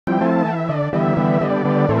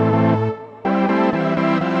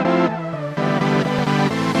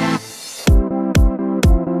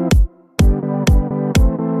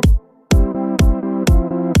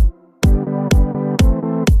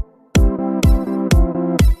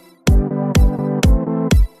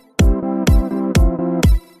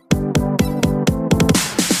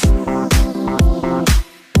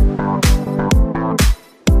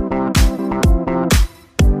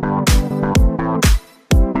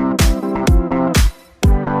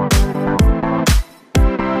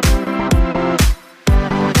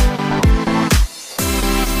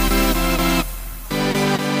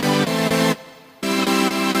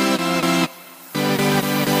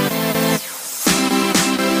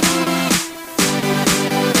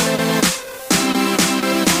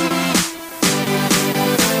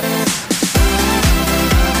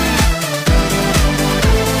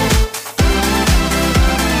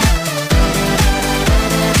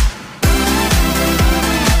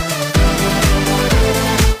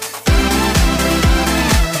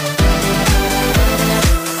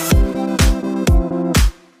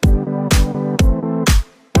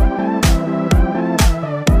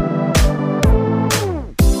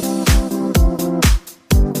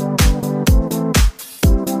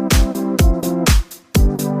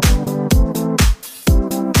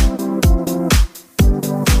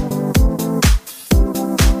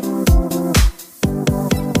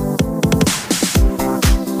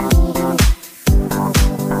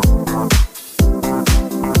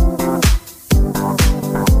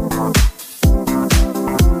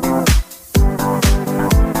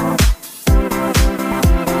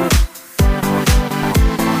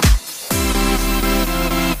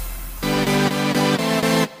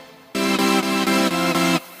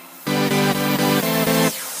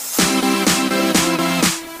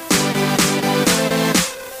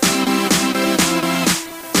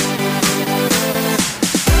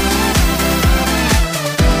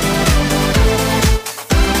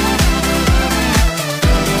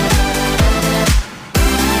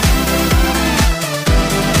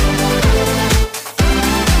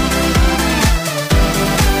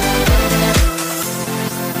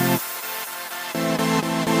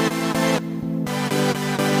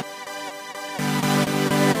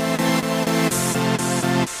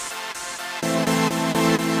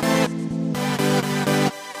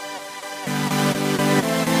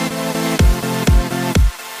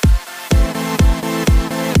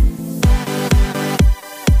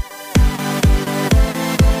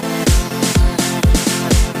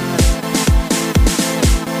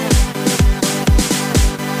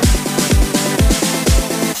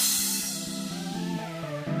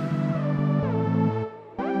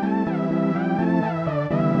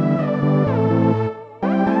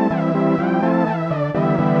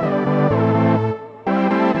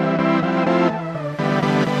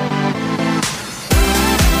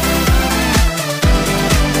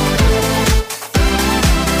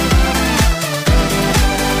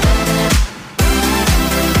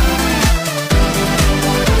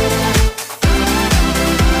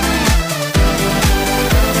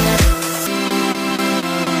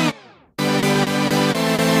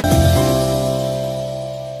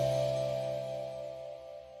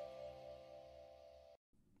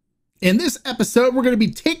In this episode, we're going to be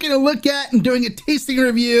taking a look at and doing a tasting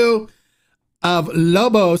review of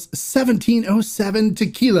Lobos 1707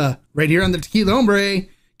 tequila right here on the Tequila Hombre.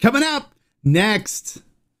 Coming up next.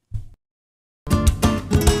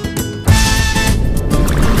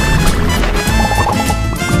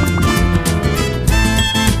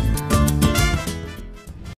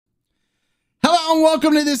 Hello and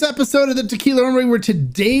welcome to this episode of the Tequila Hombre, where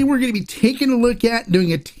today we're going to be taking a look at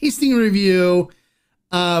doing a tasting review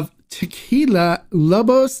of Tequila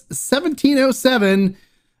Lobos 1707.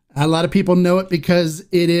 A lot of people know it because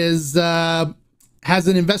it is has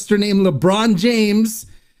an investor named Lebron James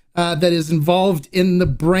that is involved in the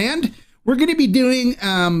brand. We're going to be doing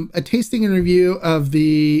a tasting and review of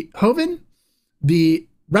the Joven, the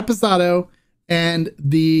Reposado, and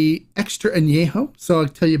the Extra Añejo. So I'll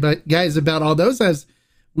tell you guys about all those as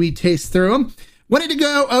we taste through them. Wanted to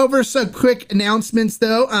go over some quick announcements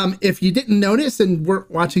though. If you didn't notice and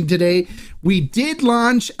weren't watching today, we did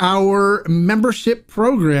launch our membership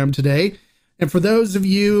program today. And for those of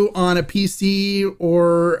you on a PC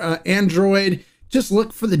or Android, just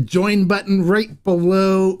look for the join button right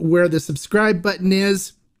below where the subscribe button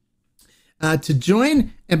is to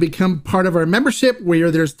join and become part of our membership,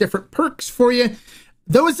 where there's different perks for you.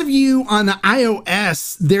 Those of you on the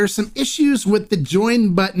iOS, there's some issues with the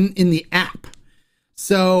join button in the app.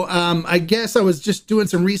 So I guess I was just doing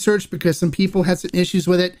some research because some people had some issues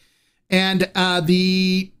with it. And I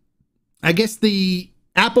guess the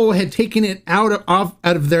Apple had taken it out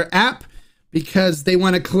of their app because they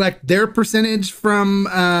want to collect their percentage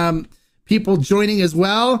from people joining as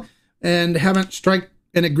well, and haven't struck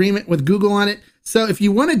an agreement with Google on it. So if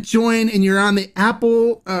you want to join and you're on the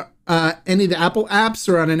Apple, any of the Apple apps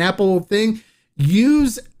or on an Apple thing,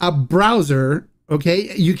 use a browser.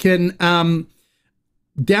 Okay, you can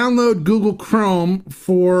download Google Chrome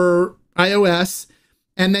for iOS,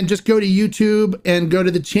 and then just go to YouTube and go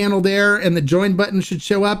to the channel there, and the join button should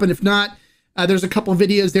show up. And if not, there's a couple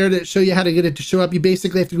videos there that show you how to get it to show up. You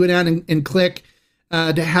basically have to go down and click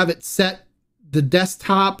to have it set the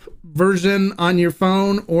desktop version on your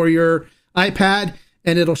phone or your iPad,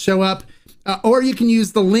 and it'll show up. Or you can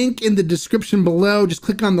use the link in the description below. Just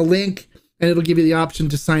click on the link and it'll give you the option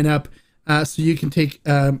to sign up so you can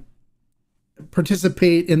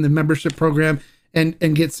participate in the membership program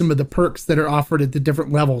and get some of the perks that are offered at the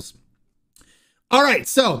different levels. All right,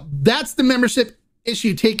 so that's the membership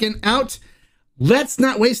issue taken out. Let's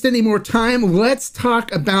not waste any more time. Let's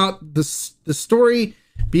talk about the story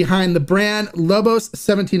behind the brand Lobos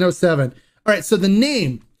 1707. All right, so the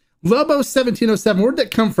name Lobos 1707, where did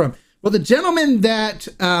that come from? Well, the gentleman that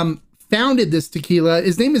founded this tequila,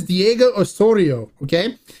 his name is Diego Osorio,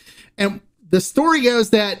 okay? And the story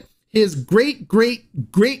goes that his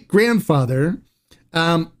great-great-great-grandfather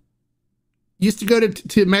used to go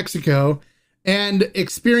to Mexico and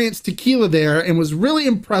experience tequila there and was really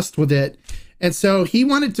impressed with it. And so he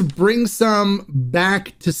wanted to bring some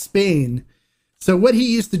back to Spain. So what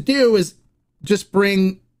he used to do is just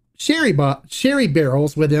bring sherry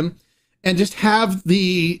barrels with him and just have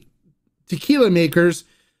the tequila makers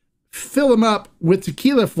fill them up with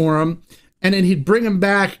tequila for him. And then he'd bring them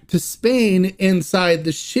back to Spain inside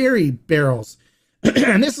the sherry barrels.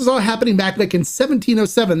 And this is all happening back like in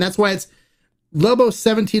 1707. That's why it's Lobos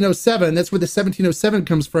 1707. That's where the 1707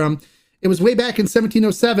 comes from. It was way back in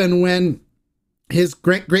 1707 when his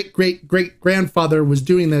great-great-great-great-grandfather was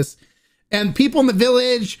doing this. And people in the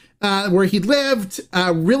village where he lived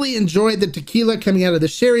really enjoyed the tequila coming out of the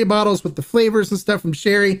sherry bottles with the flavors and stuff from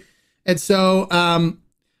sherry. And so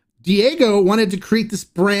Diego wanted to create this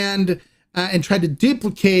brand and tried to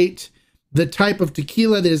duplicate the type of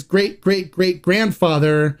tequila that his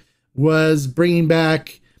great-great-great-grandfather was bringing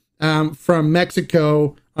back from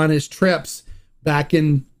Mexico on his trips back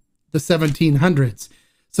in the 1700s.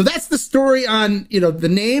 So that's the story on, the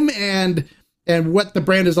name and what the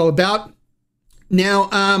brand is all about. Now,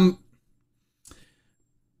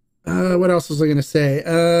 what else was I going to say?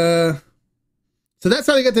 So that's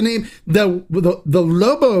how they got the name. The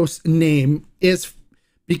Lobos name is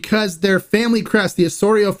because their family crest, the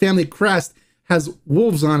Osorio family crest, has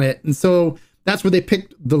wolves on it. And so that's where they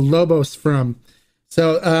picked the Lobos from.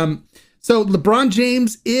 So LeBron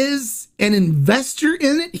James is an investor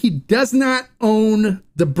in it. He does not own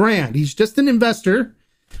the brand. He's just an investor,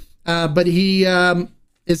 but he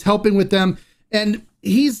is helping with them. And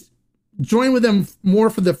he's joined with them more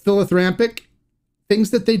for the philanthropic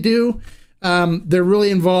things that they do. They're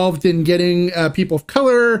really involved in getting people of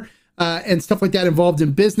color and stuff like that involved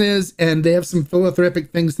in business, and they have some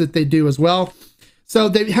philanthropic things that they do as well. So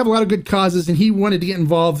they have a lot of good causes, and he wanted to get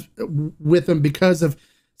involved with them because of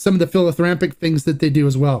some of the philanthropic things that they do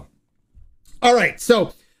as well. All right,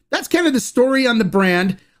 so that's kind of the story on the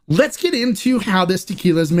brand. Let's get into how this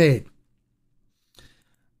tequila is made.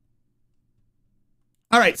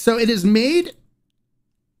 All right, so it is made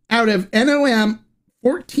out of NOM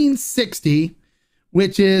 1460,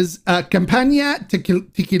 which is Campaña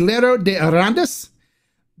Tequilero de Arandas.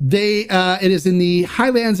 It is in the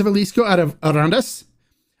highlands of Jalisco out of Arandas.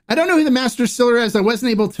 I don't know who the master distiller is. I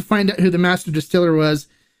wasn't able to find out who the master distiller was,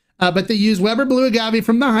 but they use Weber Blue Agave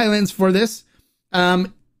from the highlands for this.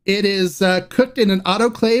 It is cooked in an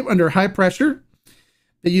autoclave under high pressure.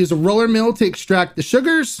 They use a roller mill to extract the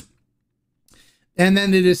sugars. And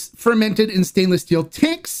then it is fermented in stainless steel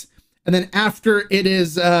tanks. And then after it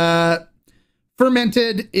is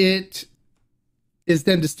fermented, it is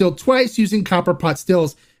then distilled twice using copper pot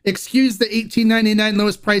stills. Excuse the $18.99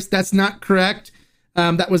 lowest price. That's not correct.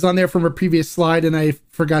 That was on there from a previous slide, and I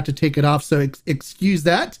forgot to take it off. So excuse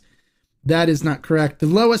that. That is not correct. The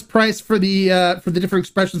lowest price for the different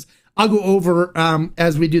expressions, I'll go over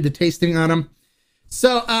as we do the tasting on them.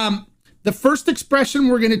 So the first expression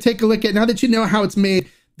we're going to take a look at, now that you know how it's made,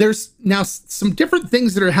 there's now some different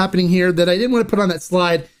things that are happening here that I didn't want to put on that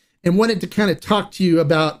slide and wanted to kind of talk to you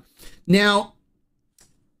about. Now,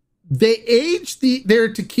 they age their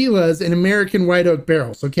tequilas in American white oak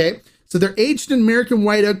barrels, okay? So they're aged in American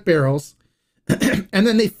white oak barrels, and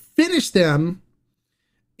then they finish them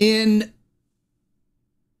in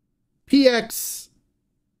PX,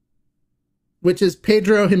 which is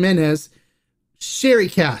Pedro Jimenez, sherry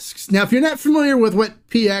casks. Now, if you're not familiar with what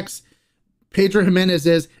PX, Pedro Jimenez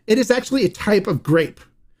is, it is actually a type of grape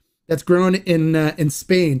that's grown in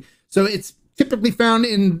Spain. So it's typically found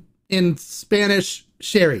in Spanish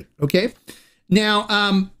sherry, okay?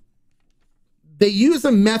 Now, they use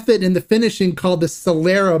a method in the finishing called the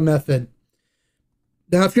Solero method.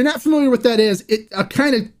 Now, if you're not familiar with what that is, I'll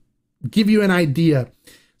kind of give you an idea.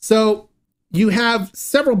 So you have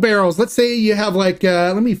several barrels. Let's say you have like,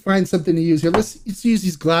 let me find something to use here. Let's use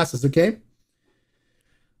these glasses, okay?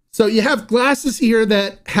 So you have glasses here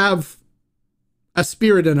that have a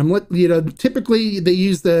spirit in them. You know, typically they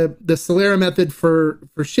use the Solera method for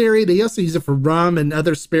sherry. They also use it for rum and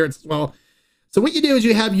other spirits as well. So what you do is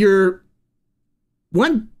you have your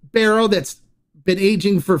one barrel that's been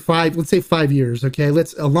aging for let's say 5 years, okay?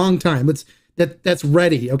 A long time. That's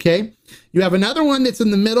ready, okay? You have another one that's in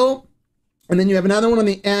the middle, and then you have another one on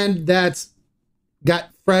the end that's got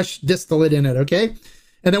fresh distillate in it, okay?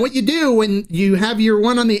 And then what you do when you have your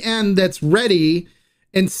one on the end that's ready,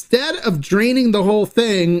 instead of draining the whole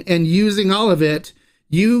thing and using all of it,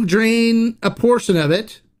 you drain a portion of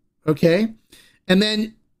it, okay? And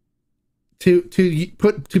then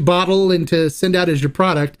to bottle and to send out as your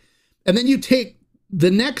product. And then you take the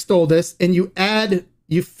next oldest and you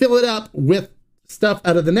fill it up with stuff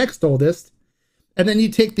out of the next oldest. And then you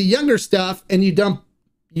take the younger stuff and you dump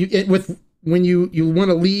when you want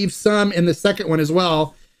to leave some in the second one as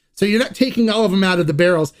well. So you're not taking all of them out of the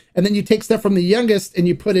barrels. And then you take stuff from the youngest and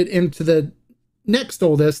you put it into the next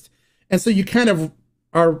oldest. And so you kind of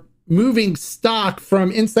are moving stock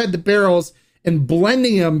from inside the barrels and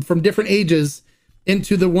blending them from different ages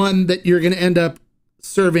into the one that you're going to end up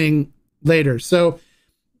serving later. So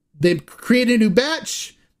they create a new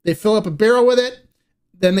batch, they fill up a barrel with it,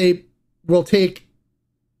 then they will take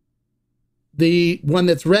the one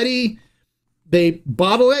that's ready, they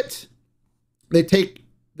bottle it, they take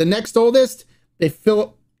the next oldest, they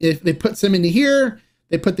put some into here,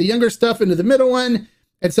 they put the younger stuff into the middle one,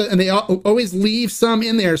 and they always leave some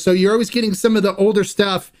in there. So you're always getting some of the older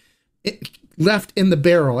stuff left in the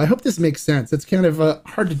barrel. I hope this makes sense. It's kind of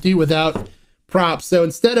hard to do without props. So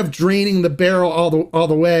instead of draining the barrel all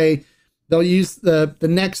the way, they'll use the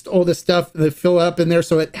next oldest stuff to fill up in there,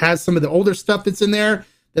 so it has some of the older stuff that's in there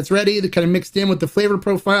that's ready, that kind of mixed in with the flavor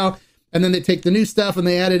profile. And then they take the new stuff and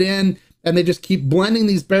they add it in, and they just keep blending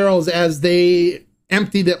these barrels as they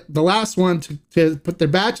empty the last one to put their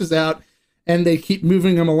batches out, and they keep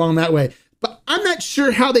moving them along that way. But I'm not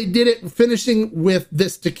sure how they did it finishing with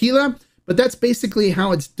this tequila, but that's basically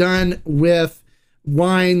how it's done with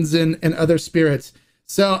wines and other spirits.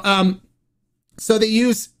 So so they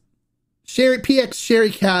use PX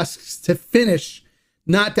sherry casks to finish,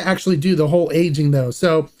 not to actually do the whole aging though.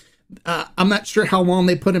 So I'm not sure how long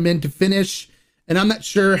they put them in to finish, and I'm not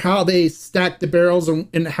sure how they stack the barrels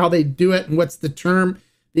and how they do it, and what's the term,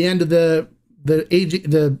 the end of the aging,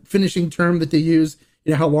 the finishing term that they use,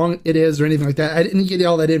 you know, how long it is or anything like that. I didn't get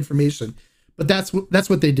all that information, but that's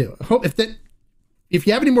what they do. I hope if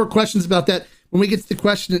you have any more questions about that, when we get to the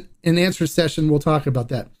question and answer session, we'll talk about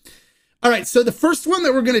that. All right, so the first one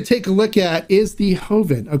that we're going to take a look at is the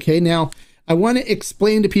Joven. Okay, now I want to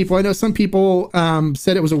explain to people. I know some people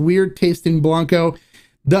said it was a weird tasting Blanco.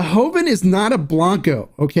 The Joven is not a Blanco,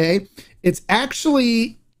 okay? It's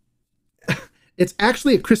actually a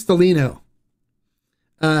Cristalino.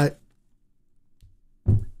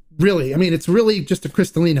 Really, I mean, it's really just a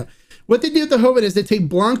Cristalino. What they do with the Joven is they take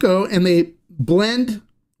Blanco and they blend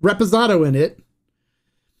Reposado in it,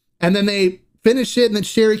 and then they finish it and then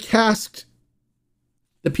sherry cask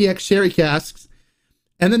the PX sherry casks,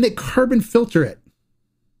 and then they carbon filter it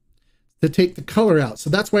to take the color out.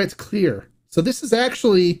 So that's why it's clear. So this is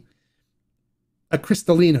actually a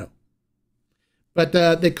Cristalino. But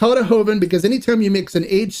they call it a Joven because anytime you mix an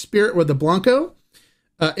aged spirit with a Blanco,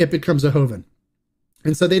 it becomes a Joven.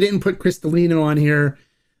 And so they didn't put Cristalino on here.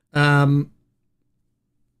 I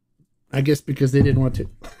guess because they didn't want to.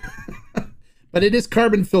 But it is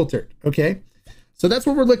carbon filtered, okay? So that's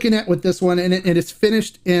what we're looking at with this one, and it's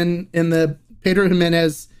finished in the Pedro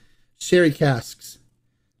Jimenez sherry casks. So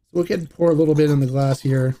we'll go ahead and pour a little bit in the glass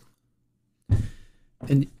here,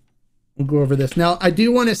 and we'll go over this. Now, I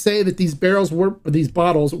do want to say that these bottles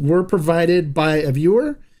were provided by a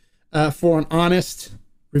viewer for an honest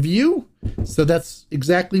review. So that's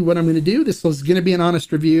exactly what I'm going to do. This is going to be an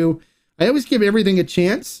honest review. I always give everything a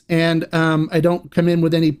chance, and I don't come in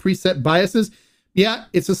with any preset biases. Yeah,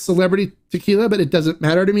 it's a celebrity tequila, but it doesn't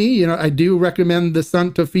matter to me. You know, I do recommend the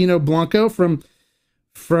Santo Fino Blanco from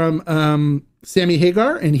Sammy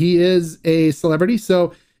Hagar, and he is a celebrity.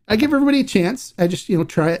 So I give everybody a chance. I just,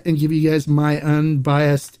 try it and give you guys my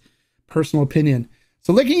unbiased personal opinion.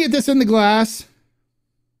 So looking at this in the glass,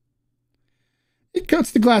 it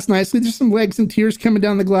coats the glass nicely. There's some legs and tears coming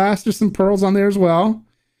down the glass. There's some pearls on there as well.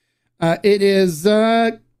 It is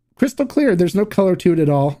crystal clear. There's no color to it at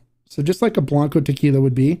all. So just like a Blanco tequila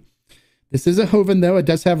would be. This is a Joven, though. It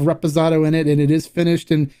does have Reposado in it, and it is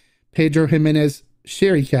finished in Pedro Jimenez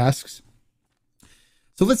sherry casks.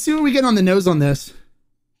 So let's see what we get on the nose on this.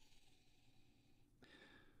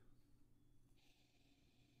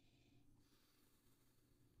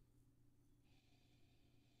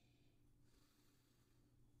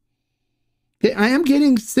 Okay, I am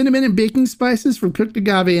getting cinnamon and baking spices from cooked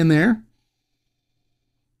agave in there.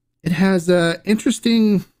 It has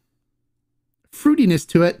interesting fruitiness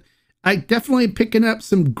to it. I definitely picking up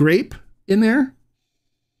some grape in there.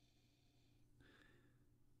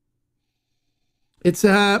 It's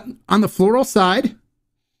on the floral side,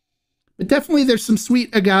 but definitely there's some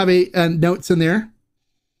sweet agave notes in there.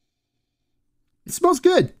 It smells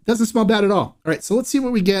good. Doesn't smell bad at all. All right, so let's see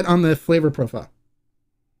what we get on the flavor profile.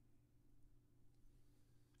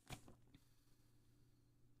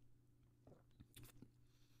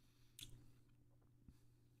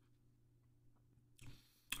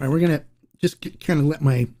 All right, we're going to just kind of let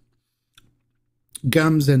my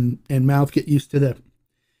gums and mouth get used to the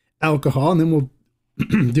alcohol, and then we'll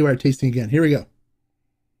do our tasting again. Here we go.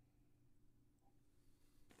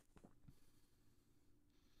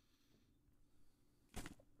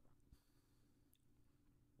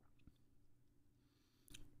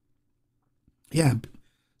 Yeah,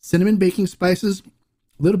 cinnamon, baking spices,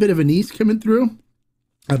 a little bit of anise coming through,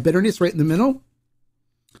 a bitterness right in the middle.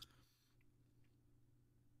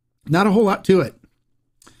 Not a whole lot to it.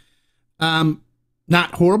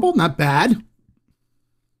 Not horrible, not bad.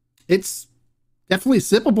 It's definitely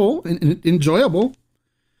sippable and enjoyable.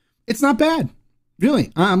 It's not bad,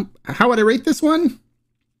 really. How would I rate this one?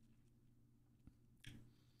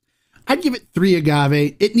 I'd give it 3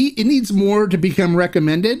 agave. It needs more to become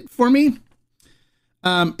recommended for me.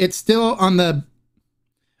 It's still on the.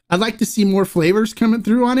 I'd like to see more flavors coming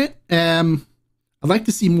through on it. I'd like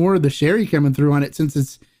to see more of the sherry coming through on it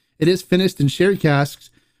since it is finished in sherry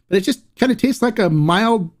casks, but it just kind of tastes like a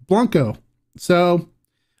mild Blanco. So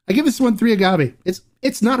I give this one 3 agave.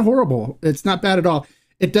 It's not horrible. It's not bad at all.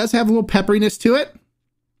 It does have a little pepperiness to it,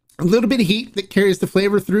 a little bit of heat that carries the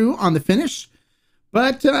flavor through on the finish,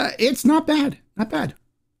 but it's not bad. Not bad.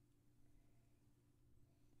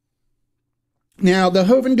 Now the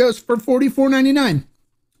Joven goes for $44.99.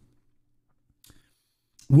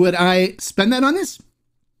 Would I spend that on this?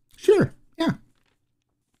 Sure. Yeah.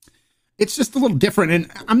 It's just a little different,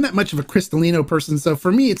 and I'm not much of a Cristalino person, so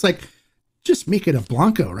for me, it's like, just make it a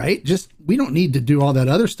Blanco, right? We don't need to do all that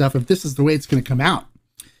other stuff if this is the way it's going to come out.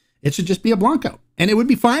 It should just be a Blanco, and it would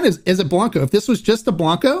be fine as a Blanco. If this was just a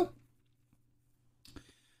Blanco,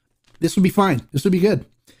 this would be fine. This would be good,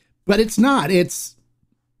 but it's not. It's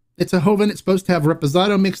a Joven. It's supposed to have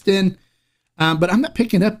Reposado mixed in, but I'm not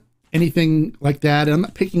picking up anything like that. I'm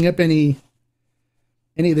not picking up any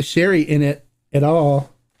of the sherry in it at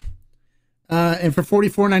all. And for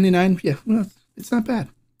 $44.99, yeah, well, it's not bad.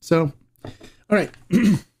 So, all right.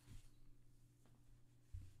 Let's see what we got on the flavor profile.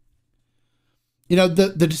 You know,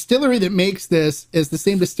 the distillery that makes this is the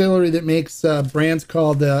same distillery that makes brands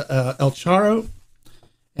called El Charro,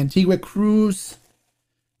 Antigua Cruz,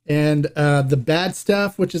 and the Bad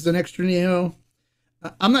Stuff, which is an extra neo.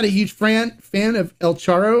 I'm not a huge fan of El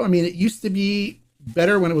Charro. I mean, it used to be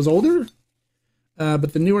better when it was older,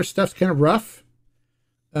 but the newer stuff's kind of rough.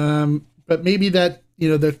 But maybe that, you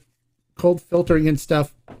know, the cold filtering and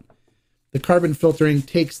stuff, the carbon filtering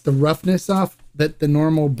takes the roughness off that the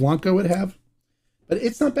normal Blanco would have. But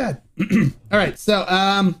it's not bad. All right,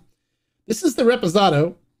 so this is the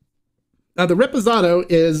Reposado. Now, the Reposado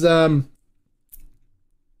is,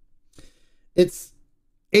 it's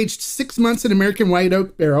aged 6 months in American white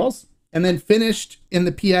oak barrels and then finished in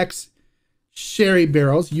the PX sherry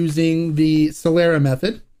barrels using the Solera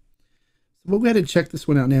method. So we'll go ahead and check this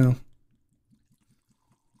one out now.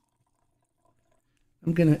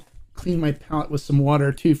 I'm going to clean my palate with some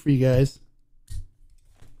water too for you guys.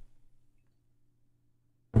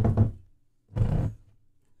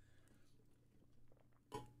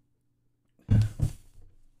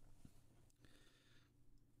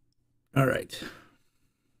 All right.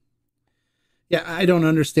 Yeah, I don't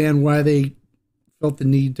understand why they felt the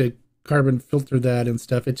need to carbon filter that and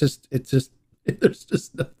stuff. It's just, there's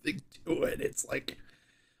just nothing to it. It's like,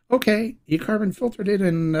 okay, you carbon filtered it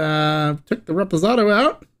and took the Reposado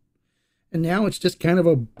out, and now it's just kind of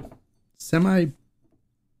a semi-mild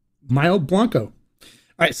Blanco.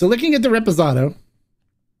 All right, so looking at the Reposado,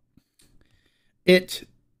 it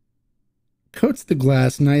coats the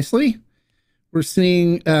glass nicely. We're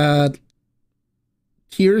seeing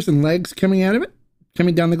tears and legs coming out of it,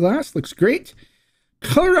 coming down the glass. Looks great.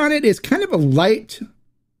 Color on it is kind of a light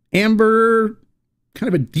amber, kind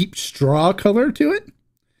of a deep straw color to it.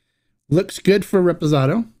 Looks good for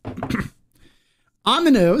Reposado. On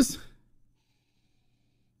the nose,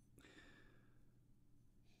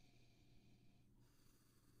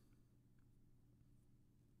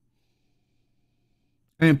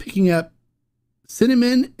 I am picking up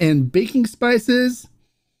cinnamon and baking spices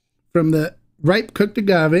from the ripe cooked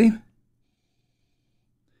agave.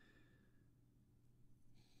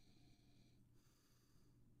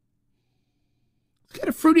 It's got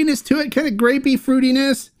a fruitiness to it, kind of grapey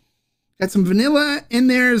fruitiness. Got some vanilla in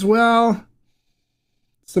there as well.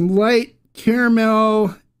 Some light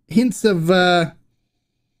caramel, hints of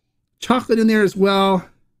chocolate in there as well.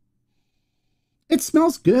 It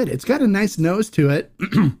smells good. It's got a nice nose to it.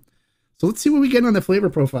 So let's see what we get on the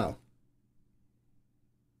flavor profile.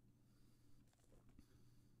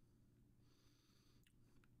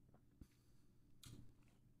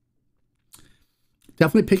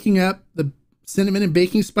 Definitely picking up the cinnamon and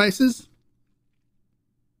baking spices.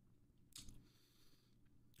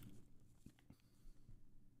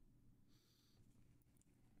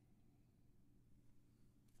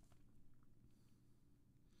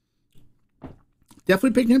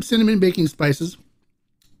 Definitely picking up cinnamon and baking spices.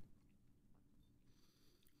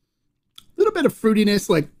 A little bit of fruitiness,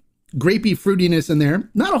 like grapey fruitiness in there.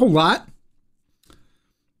 Not a whole lot.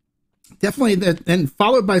 Definitely that, and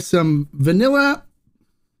followed by some vanilla,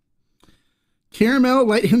 caramel,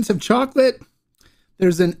 light hints of chocolate.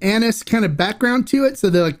 There's an anise kind of background to it, so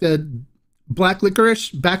they're like the black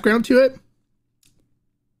licorice background to it.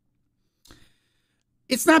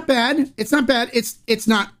 It's not bad. It's not bad. It's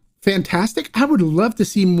not fantastic. I would love to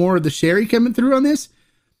see more of the sherry coming through on this,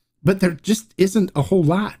 but there just isn't a whole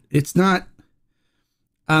lot. It's not.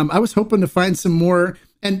 I was hoping to find some more.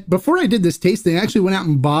 And before I did this tasting, I actually went out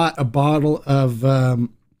and bought a bottle of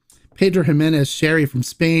Pedro Jimenez sherry from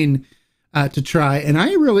Spain to try, and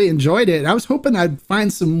I really enjoyed it. I was hoping I'd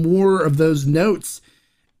find some more of those notes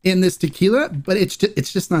in this tequila, but it's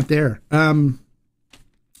just not there.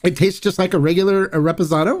 It tastes just like a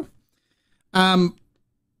Reposado.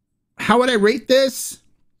 How would I rate this?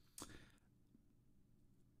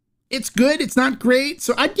 It's good. It's not great.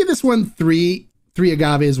 So I'd give this one three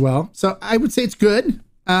agave as well. So I would say it's good.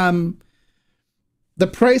 The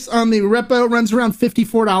price on the Repo runs around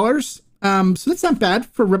 $54. So that's not bad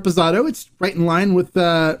for Reposado. It's right in line with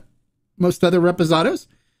most other Reposados.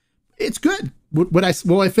 It's good.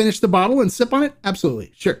 Will I finish the bottle and sip on it?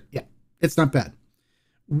 Absolutely. Sure. Yeah. It's not bad.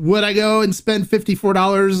 Would I go and spend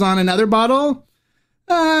 $54 on another bottle?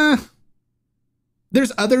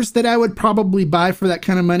 There's others that I would probably buy for that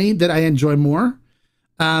kind of money that I enjoy more.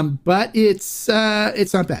 But it's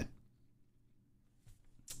not bad.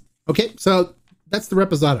 Okay, so that's the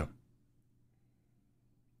Reposado.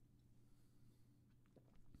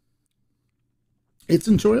 It's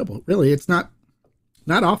enjoyable, really. It's not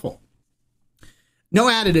awful. No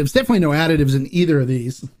additives, definitely no additives in either of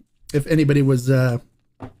these, if anybody was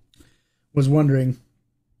wondering.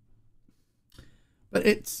 but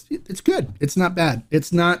it's good. It's not bad.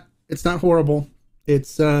 It's not horrible.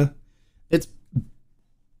 It's good.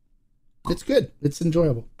 It's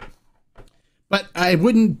enjoyable. But I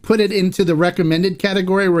wouldn't put it into the recommended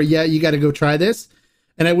category where, yeah, you got to go try this.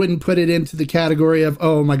 And I wouldn't put it into the category of,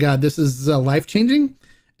 oh my God, this is life-changing.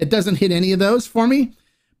 It doesn't hit any of those for me.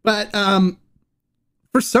 But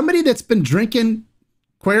for somebody that's been drinking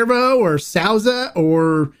Cuervo or Sauza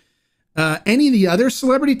or any of the other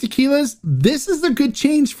celebrity tequilas, this is a good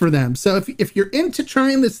change for them. So if you're into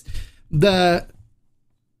trying the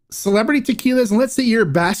celebrity tequilas, and let's say you're a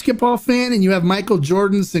basketball fan and you have Michael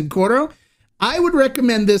Jordan Sin Coro, I would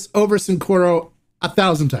recommend this over Sin Coro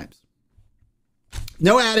 1,000 times.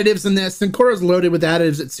 No additives in this. Sin Coro is loaded with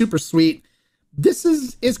additives. It's super sweet. This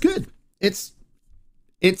is good. It's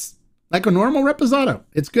like a normal reposado.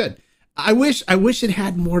 It's good. I wish it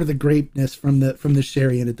had more of the grapeness from the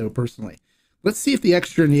sherry in it though, personally. Let's see if the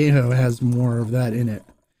Extra Añejo has more of that in it.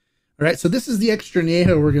 All right, so this is the Extra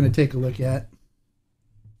Añejo we're going to take a look at.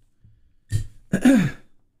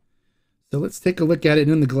 So let's take a look at it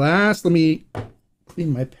in the glass. Let me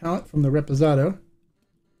clean my palate from the reposado.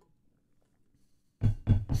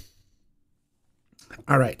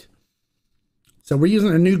 All right. So we're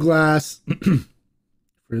using a new glass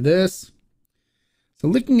for this. So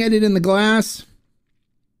looking at it in the glass,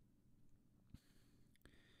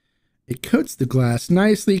 it coats the glass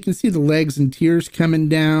nicely. You can see the legs and tears coming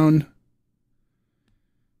down.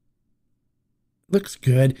 Looks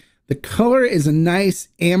good. The color is a nice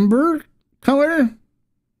amber color.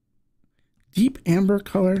 Deep amber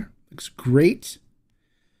color. Looks great.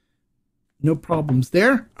 No problems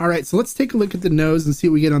there. All right, so let's take a look at the nose and see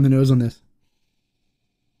what we get on the nose on this.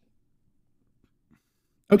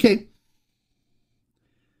 Okay.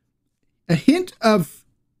 A hint of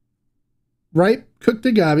ripe cooked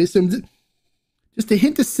agave, so just a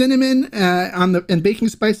hint of cinnamon and baking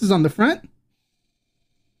spices on the front.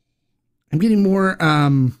 I'm getting more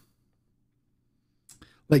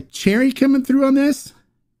like cherry coming through on this.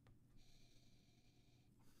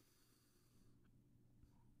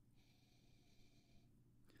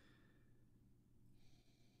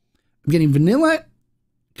 I'm getting vanilla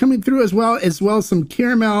coming through as well as some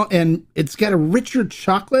caramel, and it's got a richer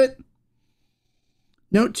chocolate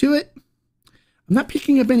note to it. I'm not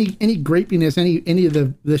picking up any grapiness, any of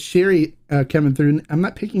the sherry coming through. I'm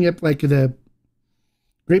not picking up like the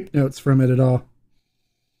grape notes from it at all,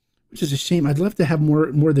 which is a shame. I'd love to have more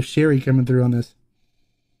of the sherry coming through on this.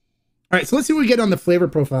 All right, so let's see what we get on the flavor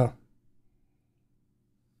profile.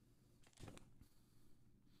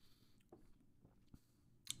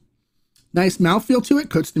 Nice mouthfeel to it,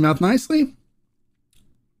 coats the mouth nicely.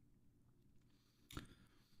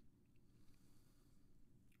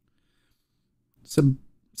 Some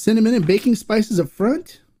cinnamon and baking spices up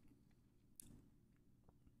front.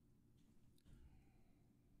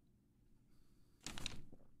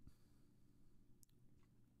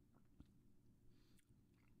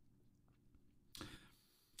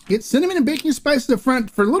 Get cinnamon and baking spices up front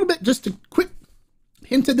for a little bit, just a quick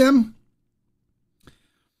hint of them.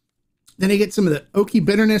 Then I get some of the oaky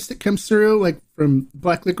bitterness that comes through, like from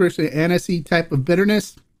black licorice and anisey type of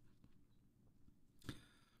bitterness.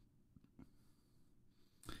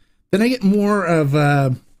 Then I get more of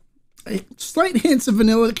slight hints of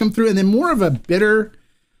vanilla that come through, and then more of a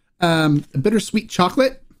bittersweet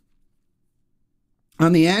chocolate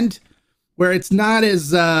on the end, where it's not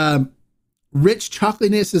as rich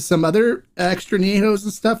chocolatiness as some other Extra Añejos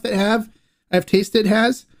and stuff that I've tasted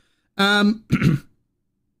has.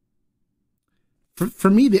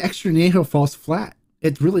 For me, the Extra Añejo falls flat.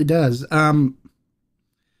 It really does.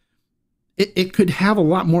 It could have a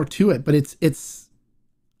lot more to it, but it's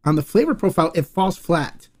on the flavor profile, it falls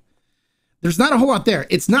flat. There's not a whole lot there.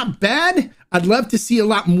 It's not bad. I'd love to see a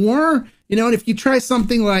lot more, you know, and if you try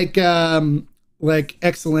something like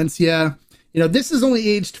Excelencia, you know, this is only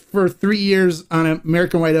aged for 3 years on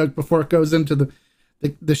American White Oak before it goes into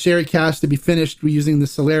the sherry cask to be finished using the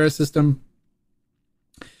Solera system.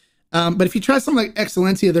 But if you try something like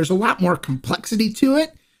Excelencia, there's a lot more complexity to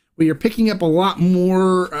it, where you're picking up a lot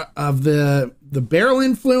more of the barrel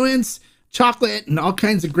influence, chocolate, and all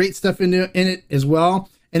kinds of great stuff in it as well.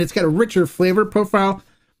 And it's got a richer flavor profile.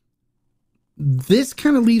 This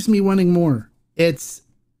kind of leaves me wanting more. There's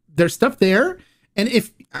stuff there. And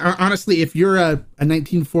honestly, if you're a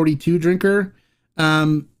 1942 drinker,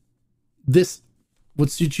 this would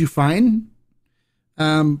suit you fine.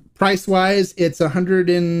 Price wise, it's around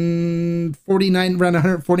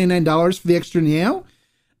 $149 for the Extra Añejo.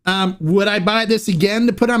 Would I buy this again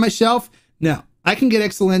to put on my shelf? No. I can get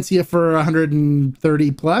Excelencia for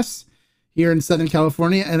 130 plus. here in Southern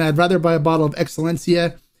California, and I'd rather buy a bottle of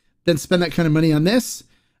Excelencia than spend that kind of money on this.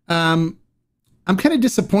 I'm kind of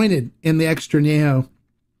disappointed in the Extra Añejo.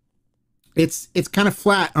 It's kind of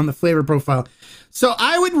flat on the flavor profile. So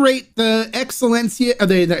I would rate the Excelencia, or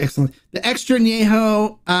the Extra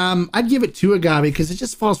Añejo, I'd give it 2 agave because it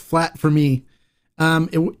just falls flat for me.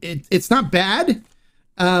 It's not bad.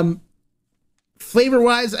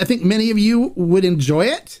 Flavor-wise, I think many of you would enjoy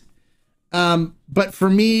it. But for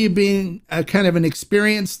me, being a kind of an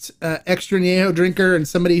experienced Extra Añejo drinker and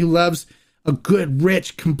somebody who loves a good,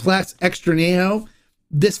 rich, complex Extra Añejo,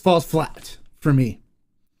 this falls flat for me.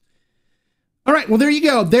 All right, well, there you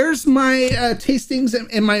go. There's my tastings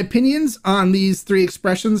and my opinions on these 3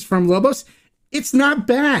 expressions from Lobos. It's not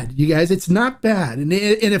bad, you guys. It's not bad. And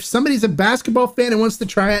if somebody's a basketball fan and wants to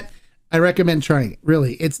try it, I recommend trying it.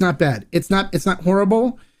 Really, it's not bad. It's not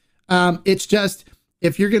horrible. It's just,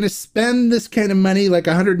 if you're going to spend this kind of money, like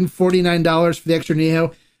 $149 for the Extra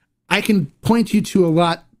Añejo, I can point you to a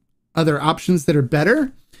lot other options that are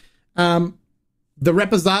better. The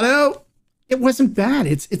Reposado, it wasn't bad.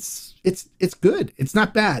 It's good. It's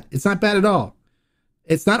not bad. It's not bad at all.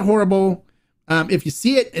 It's not horrible. If you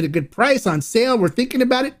see it at a good price on sale, we're thinking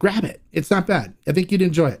about it, grab it. It's not bad. I think you'd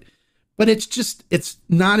enjoy it. But it's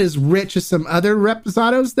not as rich as some other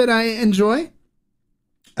Reposados that I enjoy.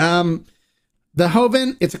 The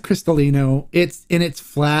Joven, it's a Cristalino. It's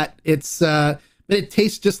flat. But it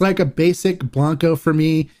tastes just like a basic Blanco for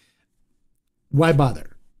me. Why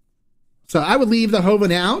bother? So I would leave the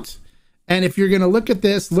Joven out. And if you're going to look at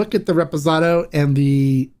this, look at the Reposado and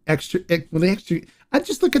the extra. I'd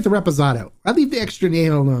just look at the Reposado. I'd leave the Extra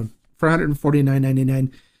Añejo alone for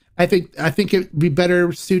 $149.99. I think it'd be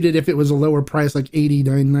better suited if it was a lower price, like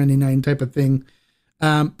 $89.99 type of thing,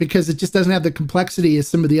 because it just doesn't have the complexity as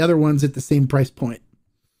some of the other ones at the same price point.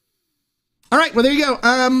 All right, well, there you go.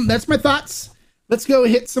 That's my thoughts. Let's go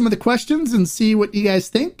hit some of the questions and see what you guys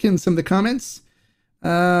think in some of the comments.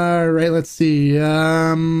 All right, let's see.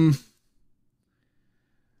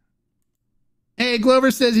 Hey, Glover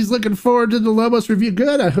says he's looking forward to the Lobos review.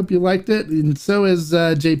 Good. I hope you liked it. And so is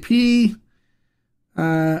JP.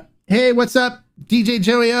 Hey, what's up, DJ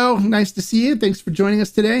Joey O? Nice to see you. Thanks for joining us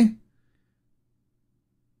today.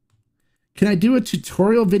 Can I do a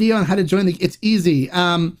tutorial video on how to join the... It's easy.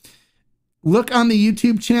 Look on the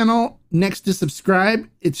YouTube channel next to subscribe.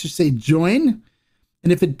 It should say join.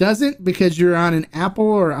 And if it doesn't, because you're on an Apple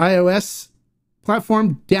or iOS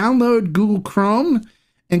platform, download Google Chrome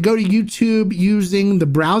and go to YouTube using the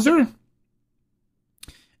browser.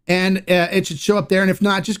 And it should show up there. And if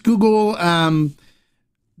not, just Google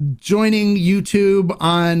joining YouTube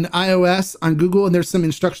on iOS on Google. And there's some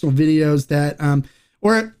instructional videos that,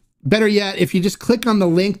 or better yet, if you just click on the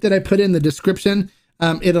link that I put in the description,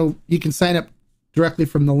 you can sign up directly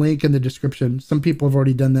from the link in the description. Some people have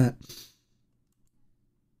already done that.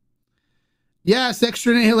 Yes,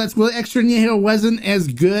 Extra Añejo. Well, Extra Añejo wasn't as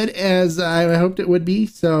good as I hoped it would be.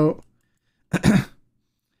 So,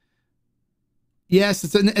 yes,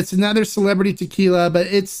 it's another celebrity tequila, but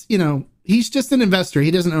it's, you know, he's just an investor.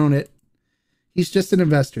 He doesn't own it. He's just an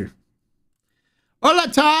investor. Hola,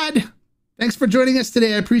 Todd. Thanks for joining us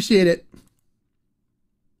today. I appreciate it.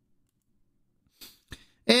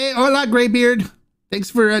 Hey, hola, Graybeard.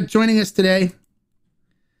 Thanks for joining us today.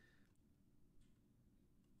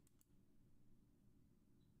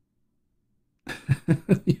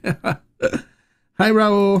 Yeah. Hi,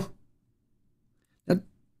 Raul.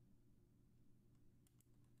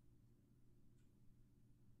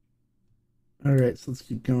 All right, so let's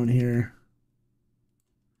keep going here.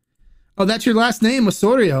 Oh, that's your last name,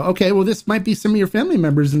 Osorio. Okay, well, this might be some of your family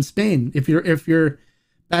members in Spain, if your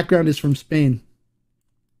background is from Spain.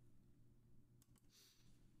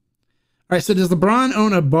 All right, so does LeBron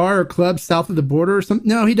own a bar or club south of the border or something?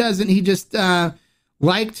 No, he doesn't. He just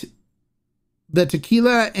liked the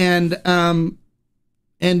tequila and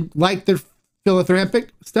liked their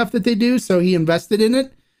philanthropic stuff that they do, so he invested in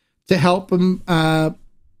it to help them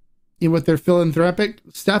with their philanthropic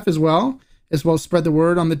stuff as well as spread the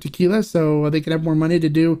word on the tequila so they can have more money to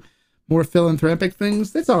do more philanthropic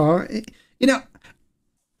things. That's all. You know,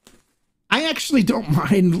 I actually don't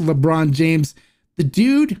mind LeBron James. The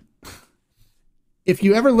dude, if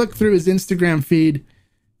you ever look through his Instagram feed,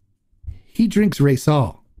 he drinks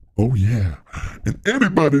Raysol. Oh, yeah. And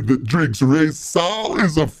anybody that drinks Raysol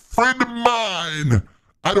is a friend of mine.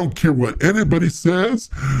 I don't care what anybody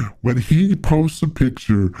says. When he posts a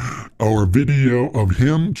picture or a video of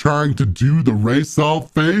him trying to do the Raysol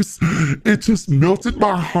face, it just melted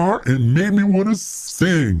my heart and made me want to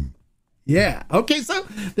sing. Yeah. Okay, so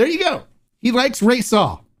there you go. He likes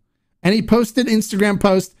Raysol. And he posted an Instagram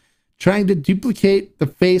post trying to duplicate the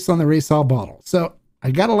face on the Raysal bottle. So I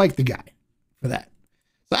gotta like the guy for that.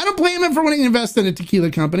 So I don't blame him for wanting to invest in a tequila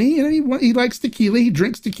company. You know, he likes tequila, he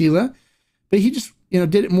drinks tequila, but he just, you know,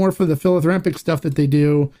 did it more for the philanthropic stuff that they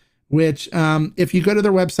do, which if you go to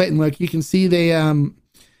their website and look, you can see they,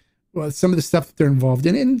 well, some of the stuff that they're involved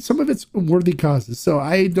in, and some of it's worthy causes. So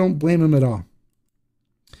I don't blame him at all.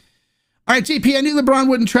 All right, JP, I knew LeBron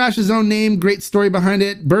wouldn't trash his own name. Great story behind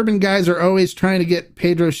it. Bourbon guys are always trying to get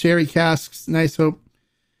Pedro sherry casks. Nice hope.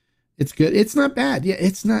 It's good. It's not bad. Yeah,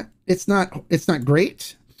 it's not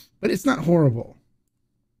great, but it's not horrible.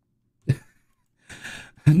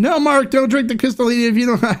 No, Mark, don't drink the Cristalina if you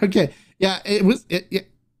don't. Okay. Yeah,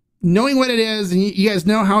 knowing what it is, and you guys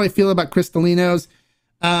know how I feel about Cristalinos.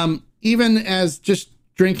 Even as just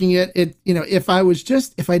drinking it, you know, if I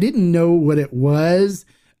didn't know what it was,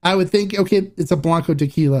 I would think, okay, it's a Blanco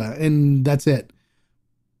tequila and that's it.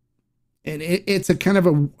 And it's a kind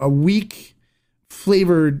of a weak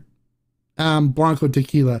flavored, Blanco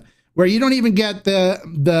tequila where you don't even get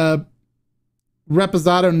the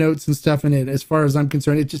reposado notes and stuff in it. As far as I'm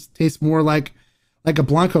concerned, it just tastes more like a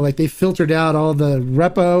Blanco, like they filtered out all the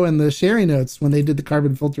repo and the sherry notes when they did the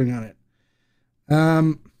carbon filtering on it.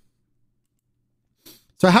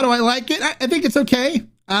 So how do I like it? I think it's okay.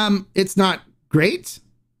 It's not great,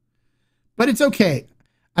 but it's okay.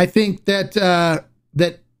 I think that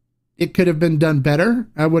that it could have been done better.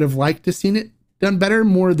 I would have liked to seen it done better,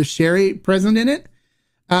 more of the sherry present in it.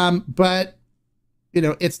 But you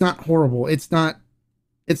know, it's not horrible. It's not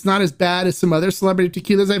as bad as some other celebrity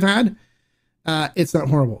tequilas I've had. It's not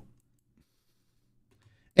horrible.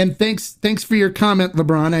 And thanks for your comment,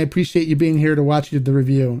 LeBron. I appreciate you being here to watch the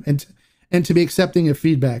review and to be accepting of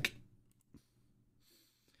feedback.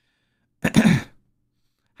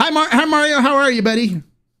 Hi, Mario. How are you, buddy?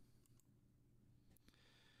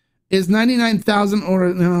 Is 99,000 or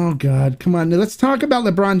oh God, come on. Let's talk about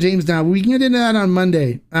LeBron James now. We can get into that on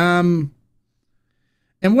Monday. And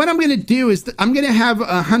what I'm going to do is I'm going to have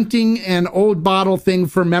a hunting and old bottle thing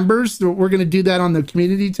for members. We're going to do that on the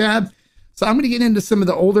community tab. So I'm going to get into some of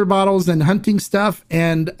the older bottles and hunting stuff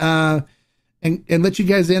and let you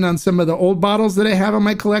guys in on some of the old bottles that I have in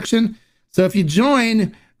my collection. So if you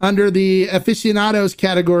join under the aficionados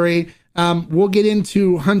category, we'll get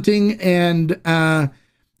into hunting and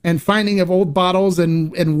finding of old bottles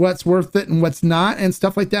and what's worth it and what's not and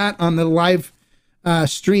stuff like that on the live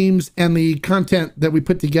streams and the content that we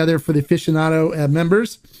put together for the aficionado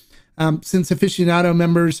members. Since aficionado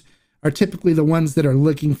members are typically the ones that are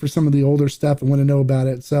looking for some of the older stuff and want to know about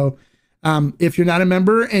it. So if you're not a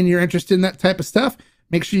member and you're interested in that type of stuff,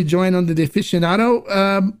 make sure you join on the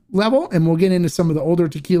aficionado level, and we'll get into some of the older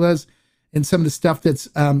tequilas and some of the stuff that's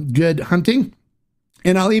good hunting.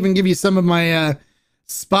 And I'll even give you some of my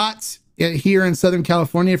spots here in Southern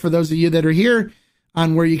California for those of you that are here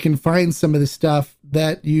on where you can find some of the stuff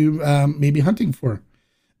that you may be hunting for.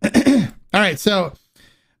 All right, so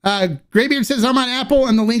Graybeard says, I'm on Apple,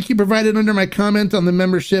 and the link you provided under my comment on the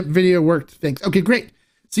membership video worked. Thanks. Okay, great.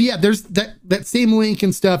 So yeah, there's that same link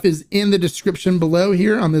and stuff is in the description below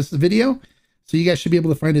here on this video. So you guys should be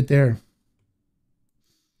able to find it there.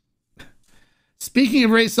 Speaking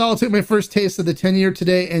of Raysal, I took my first taste of the 10-year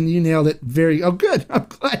today, and you nailed it. Oh, good. I'm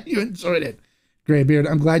glad you enjoyed it. Graybeard,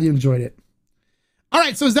 I'm glad you enjoyed it. All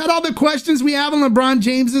right, so is that all the questions we have on LeBron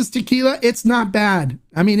James's tequila? It's not bad.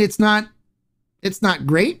 I mean, it's not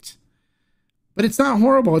great, but it's not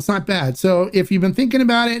horrible. It's not bad. So if you've been thinking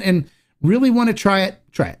about it and really want to try it,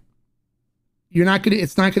 try it.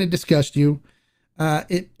 It's not going to disgust you.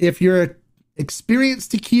 If you're an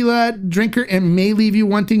experienced tequila drinker, it may leave you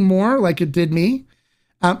wanting more like it did me.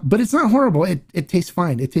 But it's not horrible. It tastes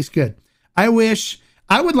fine. It tastes good. I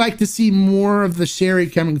would like to see more of the sherry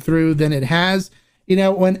coming through than it has. You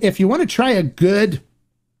know, if you want to try a good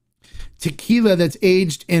tequila that's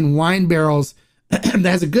aged in wine barrels that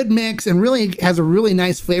has a good mix and really has a really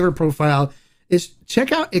nice flavor profile, is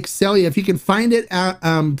check out Excelia. If you can find it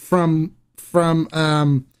from La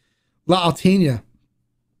Alteña,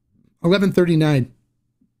 1139.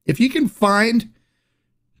 If you can find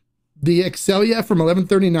the Excelia from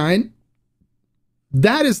 1139,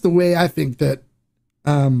 that is the way I think that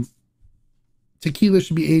tequila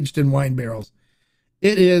should be aged in wine barrels.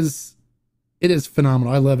 It is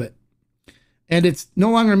phenomenal. I love it. And it's no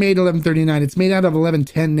longer made 1139. It's made out of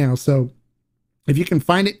 1110 now. So if you can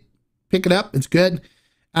find it, pick it up. It's good.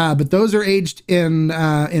 But those are aged in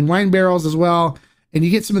wine barrels as well. And you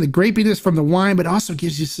get some of the grapiness from the wine, but also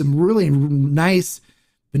gives you some really nice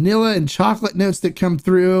vanilla and chocolate notes that come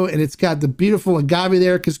through. And it's got the beautiful agave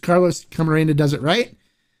there because Carlos Camarena does it right.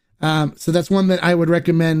 So that's one that I would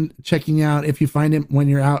recommend checking out if you find it when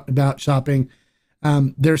you're out about shopping.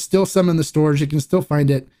 There's still some in the stores. You can still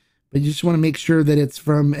find it, but you just want to make sure that it's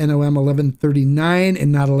from NOM 1139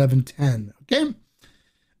 and not 1110. Okay.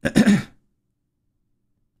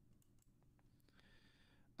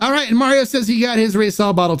 All right. And Mario says he got his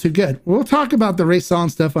Raysol bottle too. Good. We'll talk about the Raysol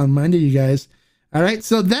and stuff on Monday, you guys. All right.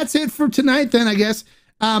 So that's it for tonight then, I guess.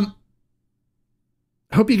 Hope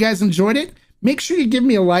you guys enjoyed it. Make sure you give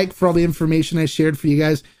me a like for all the information I shared for you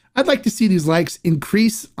guys. I'd like to see these likes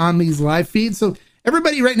increase on these live feeds. So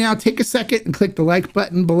everybody right now, take a second and click the like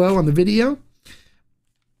button below on the video.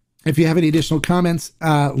 If you have any additional comments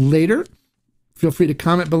later, feel free to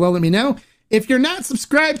comment below. Let me know. If you're not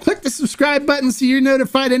subscribed, click the subscribe button so you're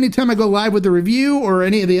notified anytime I go live with a review or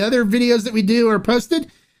any of the other videos that we do are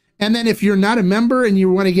posted. And then if you're not a member and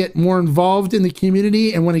you want to get more involved in the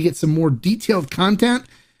community and want to get some more detailed content,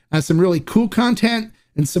 some really cool content,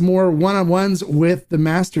 and some more one-on-ones with the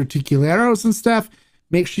master tequileros and stuff,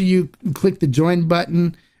 make sure you click the join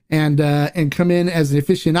button and come in as an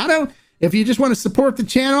aficionado. If you just want to support the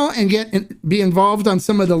channel and be involved on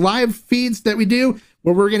some of the live feeds that we do,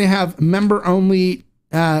 where we're going to have member-only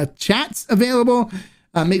chats available,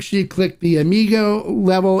 make sure you click the Amigo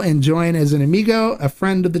level and join as an Amigo, a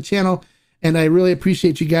friend of the channel. And I really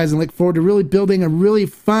appreciate you guys and look forward to really building a really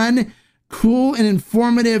fun, cool, and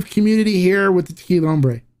informative community here with the Tequila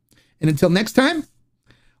Hombre. And until next time,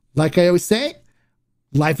 like I always say,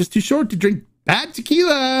 life is too short to drink bad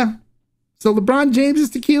tequila. So LeBron James'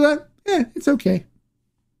 tequila, it's okay.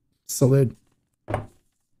 Salud.